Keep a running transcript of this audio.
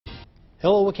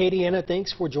Hello, Acadiana.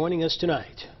 Thanks for joining us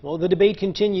tonight. Well, the debate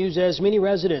continues as many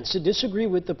residents disagree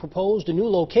with the proposed new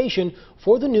location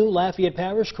for the new Lafayette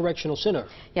Parish Correctional Center.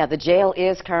 Yeah, the jail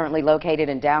is currently located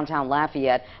in downtown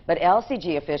Lafayette, but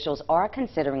LCG officials are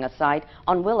considering a site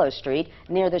on Willow Street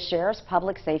near the Sheriff's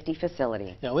Public Safety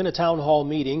Facility. Now, in a town hall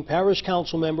meeting, parish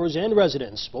council members and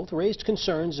residents both raised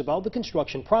concerns about the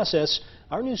construction process.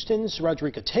 Our News 10's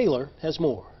Rodrika Taylor has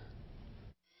more.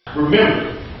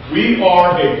 Remember, we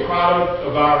are a product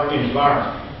of our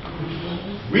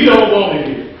environment. We don't want it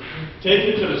here. Take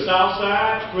it to the south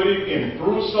side, put it in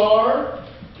Broussard,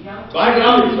 by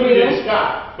God, put it in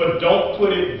Scott, but don't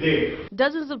put it there.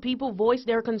 Dozens of people voiced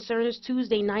their concerns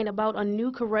Tuesday night about a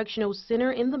new correctional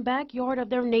center in the backyard of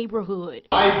their neighborhood.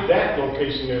 Why that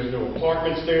location? There's no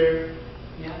apartments there,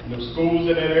 no schools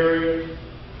in that area.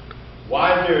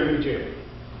 Why is there a new jail?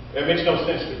 That makes no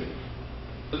sense to me.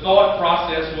 The thought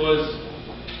process was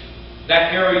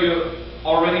that area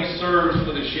already serves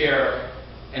for the sheriff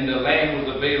and the land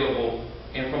was available,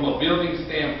 and from a building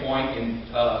standpoint in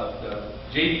the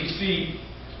JDC,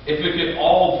 if it could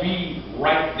all be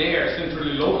right there,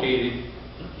 centrally located,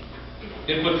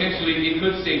 then potentially it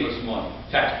could save us money,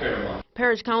 taxpayer money.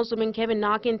 Parish Councilman Kevin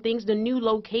Knockin thinks the new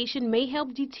location may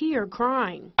help deter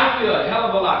crime. I feel a hell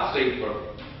of a lot safer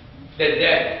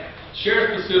that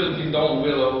sheriff's facilities on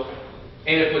Willow,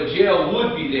 and if a jail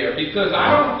would be there, because I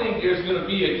don't think there's going to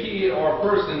be a kid or a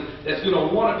person that's going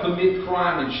to want to commit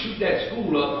crime and shoot that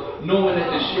school up knowing that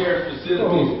the sheriff's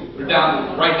facilities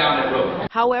are right down that road.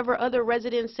 However, other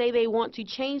residents say they want to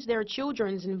change their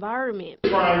children's environment.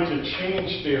 We're trying to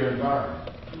change their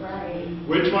environment. Right.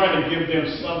 We're trying to give them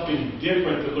something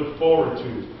different to look forward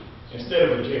to instead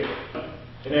of a jail.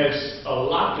 It has a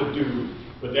lot to do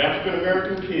with African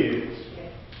American kids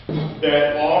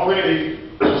that already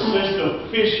the system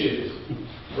fishes,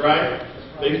 right?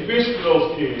 They fish for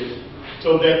those kids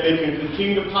so that they can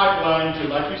continue the pipeline to,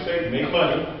 like you say, make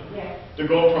money, to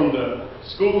go from the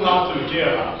schoolhouse to the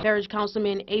jailhouse. Parish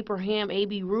Councilman Abraham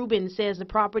A.B. Rubin says the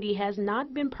property has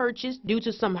not been purchased due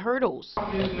to some hurdles.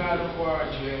 It's not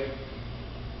acquired yet,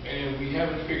 and we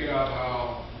haven't figured out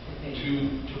how to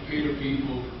pay the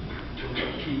people to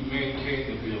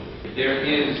maintain the building. There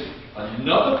is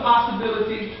another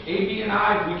possibility, AB and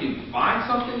I, if we can find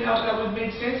something else that would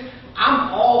make sense,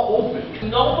 I'm all open. We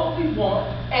know what we want,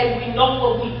 and we know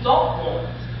what we don't want.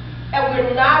 And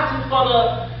we're not just going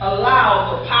to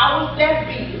allow the powers that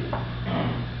be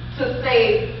to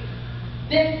say,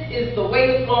 this is the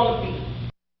way it's going to be.